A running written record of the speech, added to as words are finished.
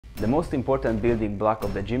The most important building block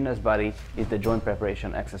of the gymnast body is the joint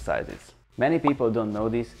preparation exercises. Many people don't know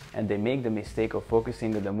this and they make the mistake of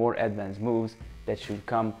focusing on the more advanced moves that should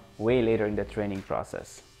come way later in the training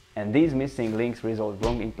process. And these missing links result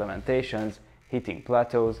wrong implementations, hitting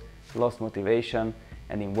plateaus, lost motivation,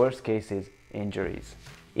 and in worst cases, injuries.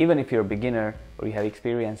 Even if you're a beginner or you have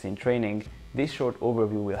experience in training, this short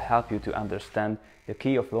overview will help you to understand the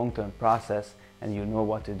key of long-term process and you know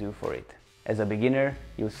what to do for it. As a beginner,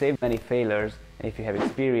 you'll save many failures, and if you have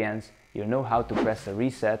experience, you'll know how to press a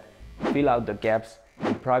reset, fill out the gaps,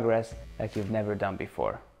 and progress like you've never done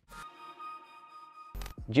before.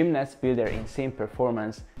 Gymnasts build their insane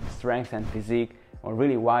performance, strength and physique on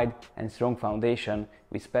really wide and strong foundation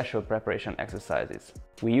with special preparation exercises.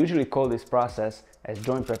 We usually call this process as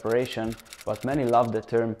joint preparation, but many love the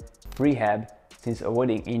term rehab since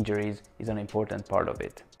avoiding injuries is an important part of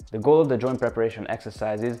it. The goal of the joint preparation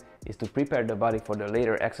exercises is to prepare the body for the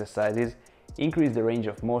later exercises, increase the range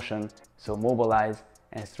of motion, so mobilize,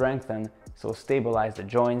 and strengthen, so stabilize the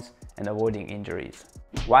joints and avoiding injuries.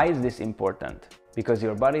 Why is this important? Because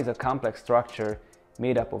your body is a complex structure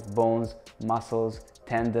made up of bones, muscles,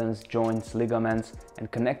 tendons, joints, ligaments,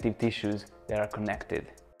 and connective tissues that are connected.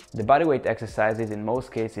 The bodyweight exercises in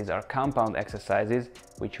most cases are compound exercises,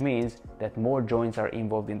 which means that more joints are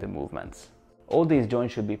involved in the movements. All these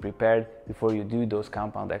joints should be prepared before you do those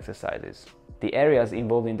compound exercises. The areas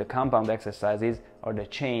involved in the compound exercises are the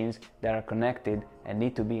chains that are connected and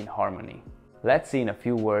need to be in harmony. Let's see in a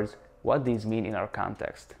few words what these mean in our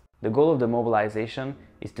context. The goal of the mobilization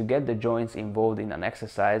is to get the joints involved in an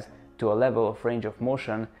exercise to a level of range of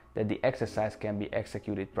motion that the exercise can be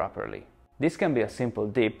executed properly. This can be a simple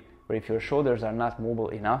dip, where if your shoulders are not mobile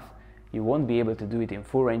enough, you won't be able to do it in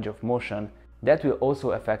full range of motion. That will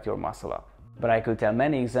also affect your muscle up. But I could tell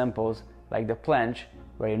many examples like the planche,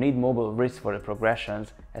 where you need mobile wrists for the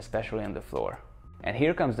progressions, especially on the floor. And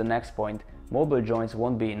here comes the next point: mobile joints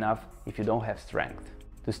won't be enough if you don't have strength.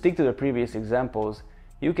 To stick to the previous examples,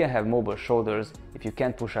 you can have mobile shoulders if you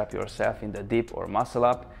can't push up yourself in the dip or muscle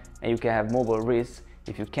up, and you can have mobile wrists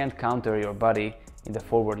if you can't counter your body in the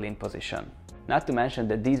forward lean position. Not to mention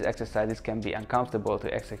that these exercises can be uncomfortable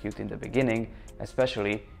to execute in the beginning,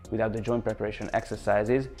 especially without the joint preparation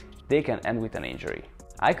exercises. They can end with an injury.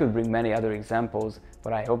 I could bring many other examples,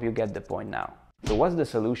 but I hope you get the point now. So what's the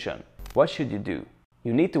solution? What should you do?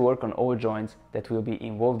 You need to work on all joints that will be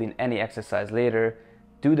involved in any exercise later,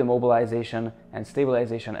 do the mobilization and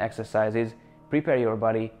stabilization exercises, prepare your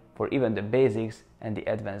body for even the basics and the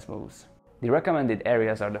advanced moves. The recommended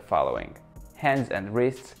areas are the following: hands and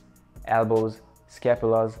wrists, elbows,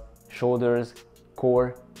 scapulas, shoulders,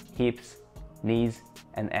 core, hips, knees,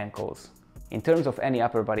 and ankles. In terms of any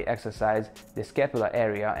upper body exercise, the scapula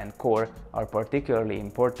area and core are particularly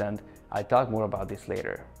important. I'll talk more about this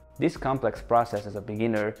later. This complex process as a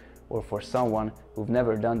beginner or for someone who've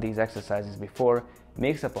never done these exercises before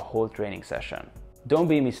makes up a whole training session. Don't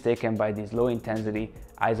be mistaken by these low intensity,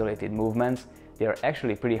 isolated movements. They are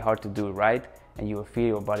actually pretty hard to do right, and you will feel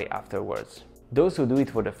your body afterwards. Those who do it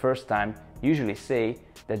for the first time usually say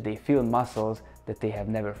that they feel muscles that they have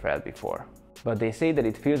never felt before. But they say that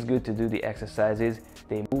it feels good to do the exercises,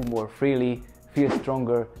 they move more freely, feel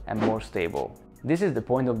stronger and more stable. This is the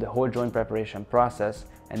point of the whole joint preparation process,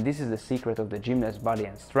 and this is the secret of the gymnast body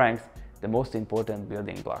and strength, the most important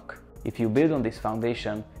building block. If you build on this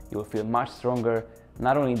foundation, you will feel much stronger,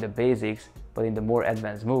 not only in the basics, but in the more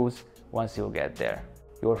advanced moves once you'll get there.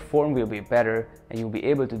 Your form will be better and you'll be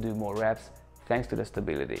able to do more reps thanks to the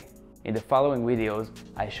stability. In the following videos,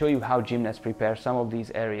 I show you how gymnasts prepare some of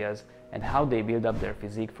these areas and how they build up their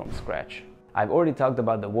physique from scratch. I've already talked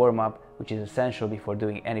about the warm-up, which is essential before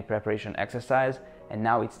doing any preparation exercise, and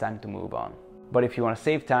now it's time to move on. But if you want to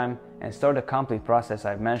save time and start the complete process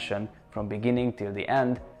I've mentioned from beginning till the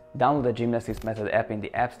end, download the Gymnastics Method app in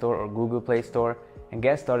the App Store or Google Play Store and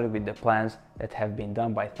get started with the plans that have been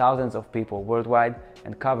done by thousands of people worldwide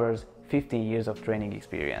and covers 15 years of training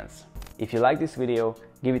experience. If you like this video,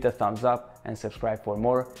 give it a thumbs up and subscribe for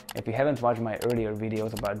more. If you haven't watched my earlier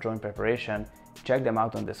videos about joint preparation, check them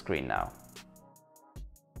out on the screen now.